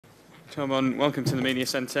Thorbjørn, welcome to the Media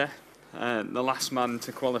Centre. The last man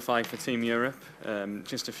to qualify for Team Europe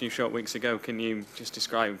just a few short weeks ago. Can you just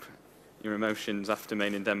describe your emotions after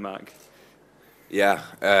main in Denmark? Yeah,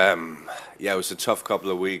 it was a tough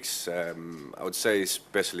couple of weeks. I would say,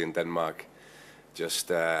 especially in Denmark,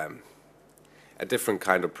 just a different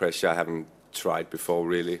kind of pressure I haven't tried before.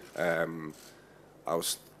 Really, I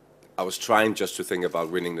was trying just to think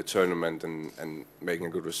about winning the tournament and making a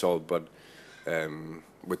good result, but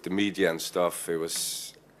with the media and stuff, it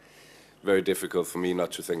was very difficult for me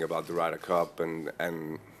not to think about the Ryder Cup, and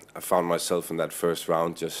I found myself in that first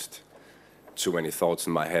round just too many thoughts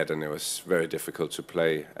in my head, and it was very difficult to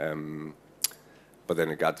play. But then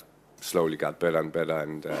it slowly got better and better,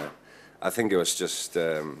 and I think it was just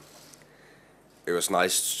it was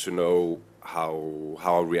nice to know how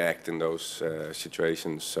I react in those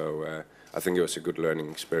situations. So I think it was a good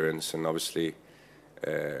learning experience, and obviously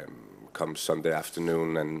come Sunday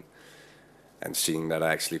afternoon and seeing that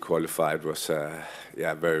I actually qualified was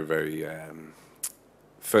very, very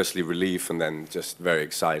firstly relief, and then just very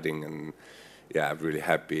exciting, and really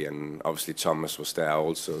happy. And obviously Thomas was there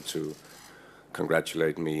also to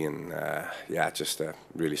congratulate me, and just a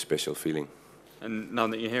really special feeling. And now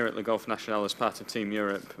that you're here at the Golf National as part of Team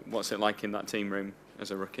Europe, what's it like in that team room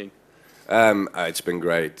as a rookie? It's been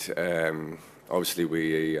great. Obviously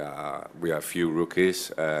we are a few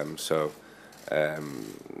rookies, so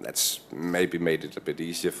that's maybe made it a bit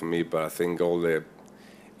easier for me, but I think all the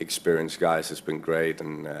experienced guys has been great,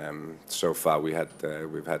 and so far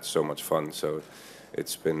we've had so much fun. So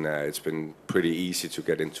it's been pretty easy to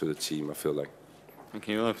get into the team, I feel like. Thank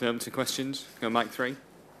you. We'll open it up to questions. Go mic 3.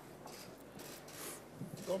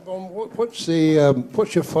 What's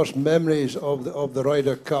your first memories of the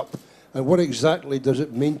Ryder Cup, and what exactly does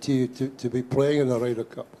it mean to you to be playing in the Ryder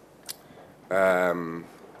Cup?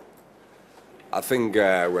 I think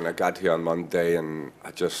when I got here on Monday and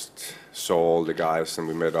I just saw all the guys and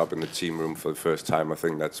we met up in the team room for the first time, I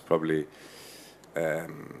think that's probably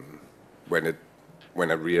when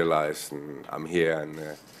I realized I'm here.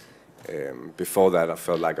 And before that, I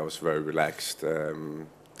felt like I was very relaxed.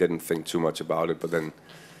 Didn't think too much about it, but then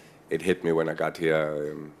it hit me when I got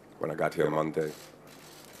here. On Monday.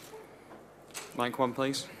 Mic 1,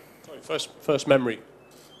 please. Sorry, first memory.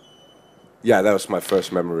 Yeah, that was my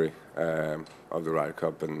first memory of the Ryder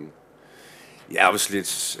Cup, and obviously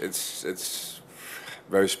it's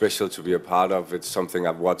very special to be a part of. It's something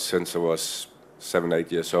I've watched since I was 7, 8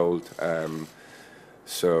 years old.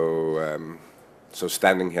 So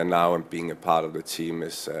standing here now and being a part of the team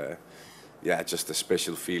is just a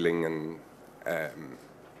special feeling, and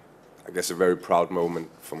I guess a very proud moment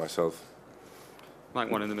for myself. Mic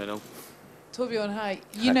 1 in the middle. Thorbjørn, hi.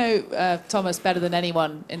 You know Thomas better than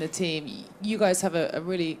anyone in the team. You guys have a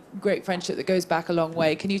really great friendship that goes back a long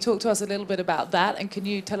way. Can you talk to us a little bit about that? And can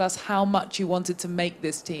you tell us how much you wanted to make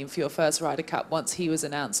this team for your first Ryder Cup once he was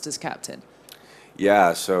announced as captain?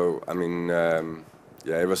 Yeah, so, I mean,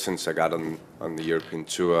 ever since I got on the European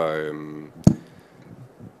Tour,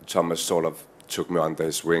 Thomas sort of took me under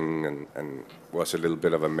his wing and was a little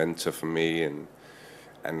bit of a mentor for me.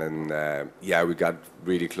 And then, we got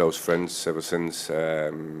really close friends ever since.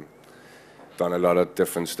 Done a lot of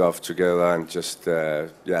different stuff together, and just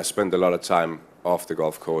spent a lot of time off the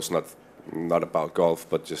golf course. Not about golf,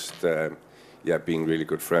 but just being really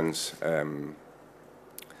good friends.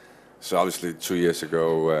 So obviously 2 years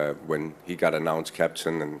ago, when he got announced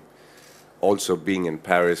captain, and also being in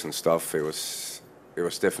Paris and stuff, it was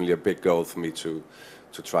definitely a big goal for me to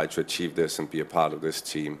try to achieve this and be a part of this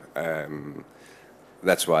team.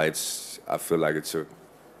 That's why I feel like it's a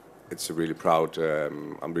really proud.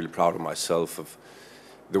 I'm really proud of myself, of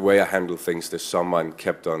the way I handled things this summer and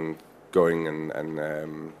kept on going,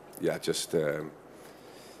 and just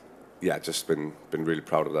been really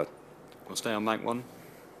proud of that. We'll stay on mic 1.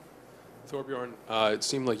 Thorbjørn, it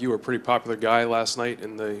seemed like you were a pretty popular guy last night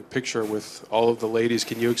in the picture with all of the ladies.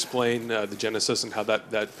 Can you explain the genesis and how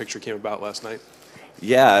that picture came about last night?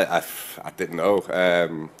 Yeah, I didn't know.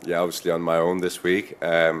 Obviously on my own this week,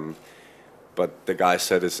 but the guy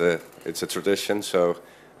said it's a tradition, so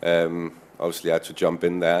obviously I had to jump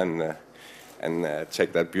in there and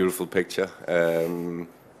take that beautiful picture.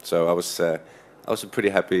 So I was a pretty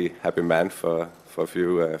happy man for a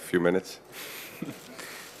few minutes.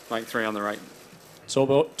 Mic 3 on the right. So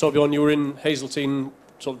Thorbjørn, you were in Hazeltine,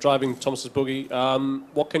 sort of driving Thomas's buggy.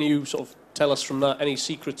 What can you sort of tell us from that? Any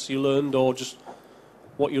secrets you learned, or just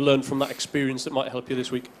what you learned from that experience that might help you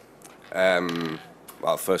this week?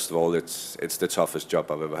 Well, first of all, it's the toughest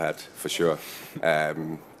job I've ever had, for sure.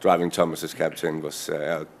 Driving Thomas as captain was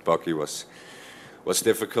buggy was was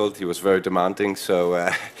difficult. He was very demanding, so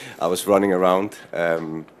I was running around.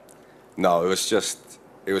 No,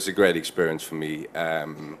 it was a great experience for me.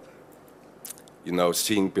 You know,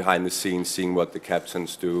 seeing behind the scenes, seeing what the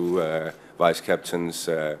captains do, vice captains,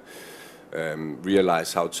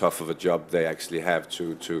 realize how tough of a job they actually have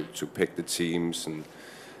to pick the teams, and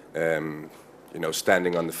you know,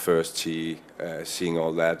 standing on the first tee, seeing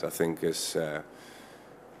all that, I think is a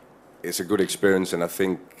good experience, and I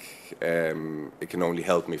think it can only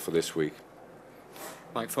help me for this week.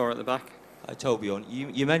 Mike 4 at the back. Hi Thorbjørn,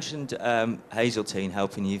 you mentioned Hazeltine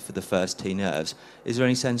helping you for the first tee nerves. Is there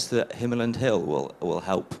any sense that Himmeland Hill will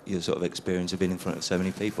help your sort of experience of being in front of so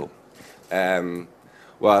many people?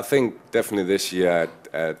 Well, I think definitely this year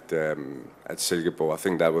at Silkeborg, I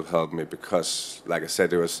think that will help me because, like I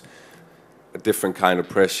said, it was a different kind of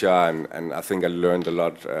pressure, and I think I learned a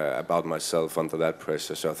lot about myself under that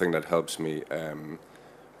pressure, so I think that helps me.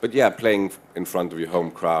 But yeah, playing in front of your home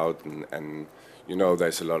crowd, and you know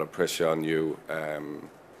there's a lot of pressure on you, I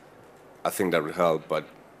think that will help, but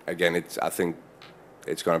again, I think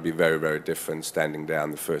it's going to be very, very different standing there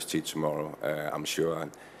on the first tee tomorrow, I'm sure.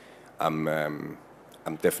 And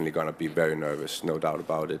I'm definitely going to be very nervous, no doubt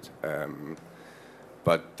about it.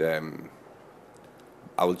 But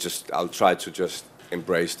I'll try to just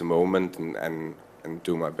embrace the moment and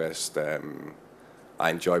do my best. I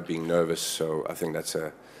enjoy being nervous, so I think that's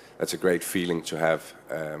a great feeling to have.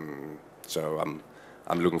 So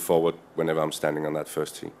I'm looking forward whenever I'm standing on that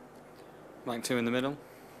first tee. Mike 2 in the middle.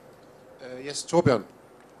 Yes, Thorbjørn,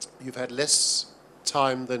 you've had less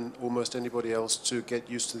time than almost anybody else to get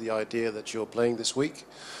used to the idea that you're playing this week.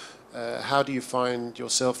 How do you find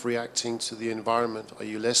yourself reacting to the environment? Are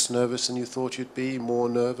you less nervous than you thought you'd be, more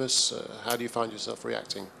nervous? How do you find yourself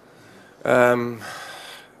reacting? Well,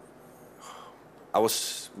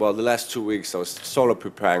 the last 2 weeks I was sort of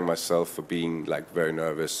preparing myself for being like very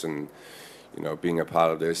nervous and, you know, being a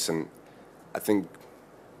part of this. And I think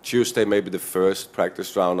Tuesday, maybe the first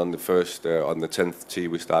practice round on the 10th tee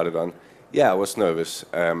we started on, yeah, I was nervous.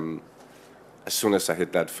 As soon as I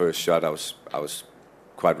hit that first shot, I was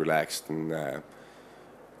quite relaxed, and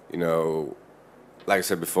you know, like I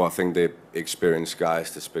said before, I think the experienced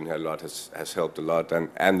guys that's been here a lot has helped a lot,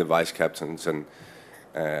 and the vice captains and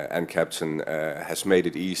captain has made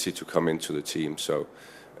it easy to come into the team. So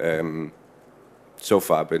so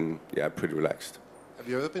far I've been pretty relaxed. Have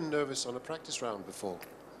you ever been nervous on a practice round before?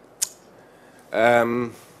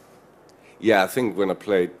 Yeah, I think when I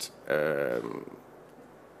played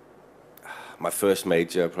my first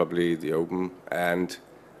major, probably the Open, and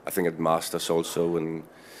I think at Masters also in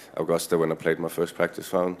Augusta when I played my first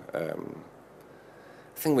practice round. I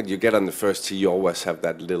think when you get on the first tee, you always have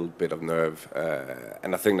that little bit of nerve,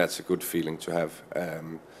 and I think that's a good feeling to have.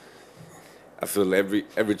 I feel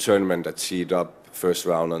every tournament I teed up first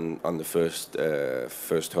round on the first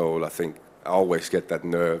hole, I think I always get that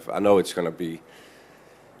nerve. I know it's going to be,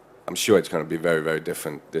 I'm sure it's going to be very, very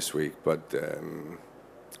different this week, but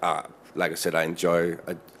like I said, I enjoy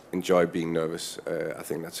being nervous. I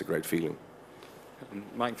think that's a great feeling.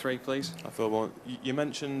 Mike 3, please. I feel one. You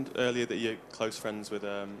mentioned earlier that you're close friends with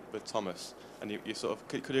Thomas, and you sort of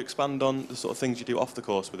could you expand on the sort of things you do off the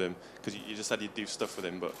course with him? Because you just said you do stuff with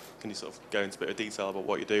him, but can you sort of go into a bit of detail about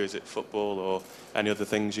what you do? Is it football or any other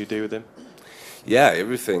things you do with him? Yeah,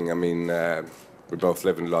 everything. I mean, we both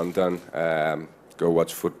live in London. Go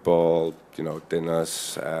watch football, you know,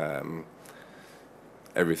 dinners,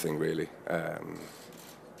 everything really.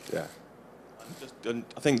 Yeah. And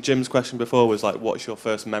I think Jim's question before was like, what's your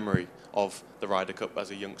first memory of the Ryder Cup as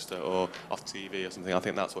a youngster or off TV or something? I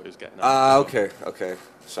think that's what he was getting at. Okay.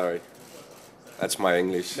 Sorry. That's my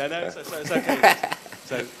English. No, it's okay.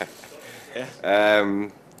 So, yeah.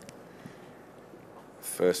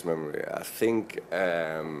 First memory, I think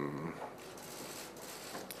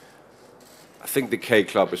the K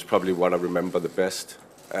Club is probably what I remember the best.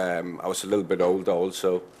 I was a little bit older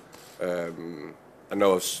also. I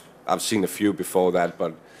know I've seen a few before that,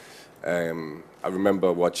 but I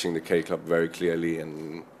remember watching the K Club very clearly,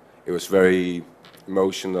 and it was very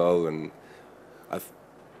emotional, and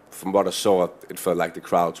from what I saw, it felt like the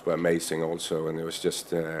crowds were amazing also, and it was just,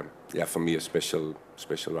 for me, a special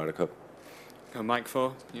Ryder Cup. Mike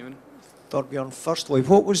 4, Ewan. Thorbjørn, firstly,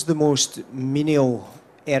 what was the most menial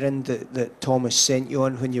errand that Thomas sent you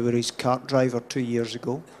on when you were his kart driver 2 years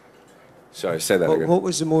ago? Sorry, say that again. What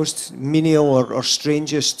was the most menial or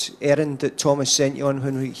strangest errand that Thomas sent you on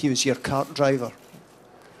when he was your kart driver?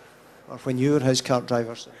 Or when you were his kart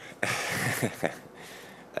driver?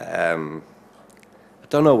 I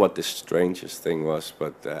don't know what the strangest thing was,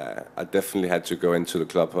 but I definitely had to go into the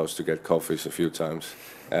clubhouse to get coffees a few times.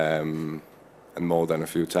 and more than a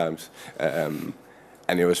few times.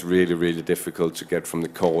 And it was really, really difficult to get from the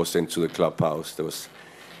course into the clubhouse. There was,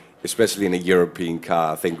 especially in a European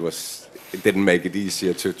car, I think it didn't make it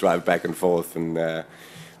easier to drive back and forth, and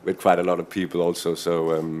with quite a lot of people also.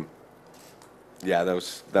 So yeah,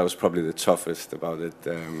 that was probably the toughest about it.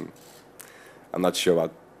 I'm not sure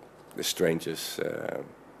about the strangers.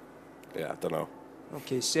 Yeah, I don't know.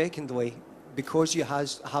 Okay, secondly, because you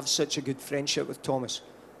have such a good friendship with Thomas,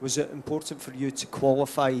 was it important for you to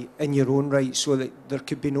qualify in your own right so that there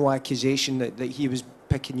could be no accusation that he was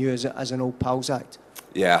picking you as an old pals act?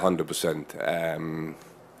 Yeah, 100%.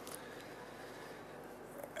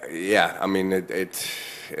 Yeah, I mean, it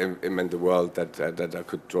meant the world that I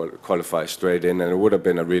could qualify straight in, and it would have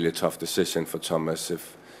been a really tough decision for Thomas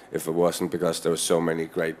if it wasn't, because there were so many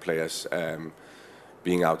great players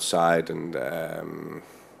being outside, and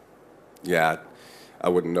yeah, I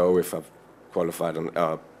wouldn't know if I've qualified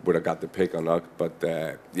or would have got the pick or not. But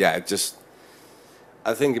yeah,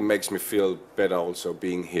 I think it makes me feel better also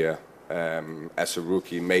being here as a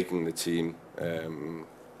rookie, making the team.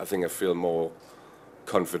 I think I feel more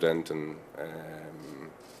confident, and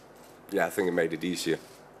yeah, I think it made it easier.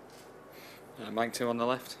 Mike 2 on the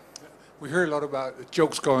left. We hear a lot about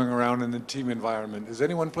jokes going around in the team environment. Has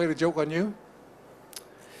anyone played a joke on you?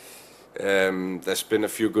 There's been a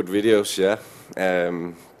few good videos, yeah.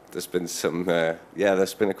 There's been some, yeah,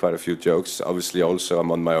 there's been quite a few jokes. Obviously, also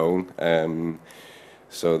I'm on my own,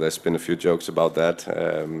 so there's been a few jokes about that.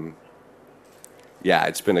 Yeah,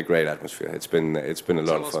 it's been a great atmosphere. It's been a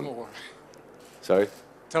lot of fun. Tell us more. Sorry?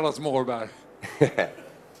 Tell us more about it.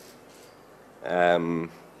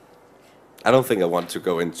 I don't think I want to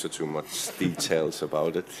go into too much details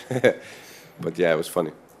about it, but yeah, it was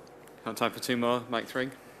funny. Got time for 2 more. Mike 3.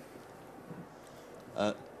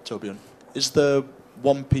 Thorbjørn, is there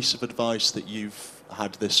one piece of advice that you've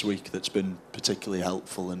had this week that's been particularly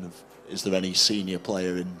helpful, and is there any senior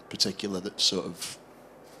player in particular that sort of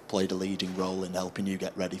played a leading role in helping you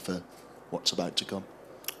get ready for what's about to come?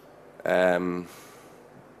 I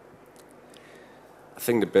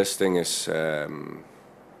think the best thing is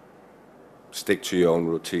stick to your own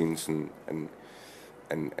routines and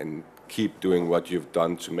keep doing what you've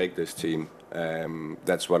done to make this team.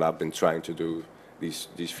 That's what I've been trying to do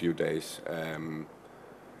these few days.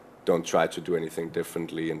 Don't try to do anything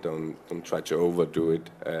differently, and don't try to overdo it.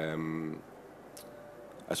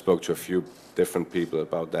 I spoke to a few different people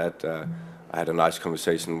about that. I had a nice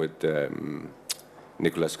conversation with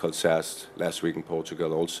Nicolas Colsers last week in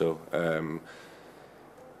Portugal also.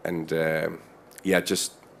 Yeah,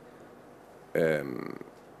 just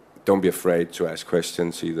don't be afraid to ask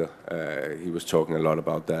questions either. He was talking a lot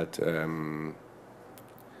about that.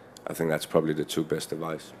 I think that's probably the 2 best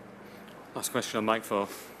advice. Last question on Mike 4.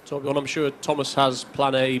 Thorbjørn, I'm sure Thomas has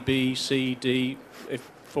plan A, B, C, D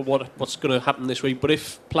for what's going to happen this week. But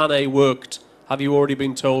if plan A worked, have you already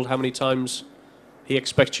been told how many times he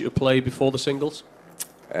expects you to play before the singles?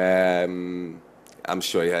 I'm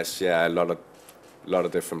sure he has, yeah, a lot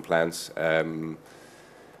of different plans.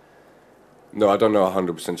 No, I don't know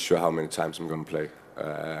 100% sure how many times I'm going to play.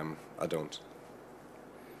 I don't.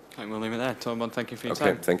 Okay, we'll leave it there. Thorbjørn, thank you for your time.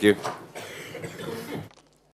 Okay, thank you.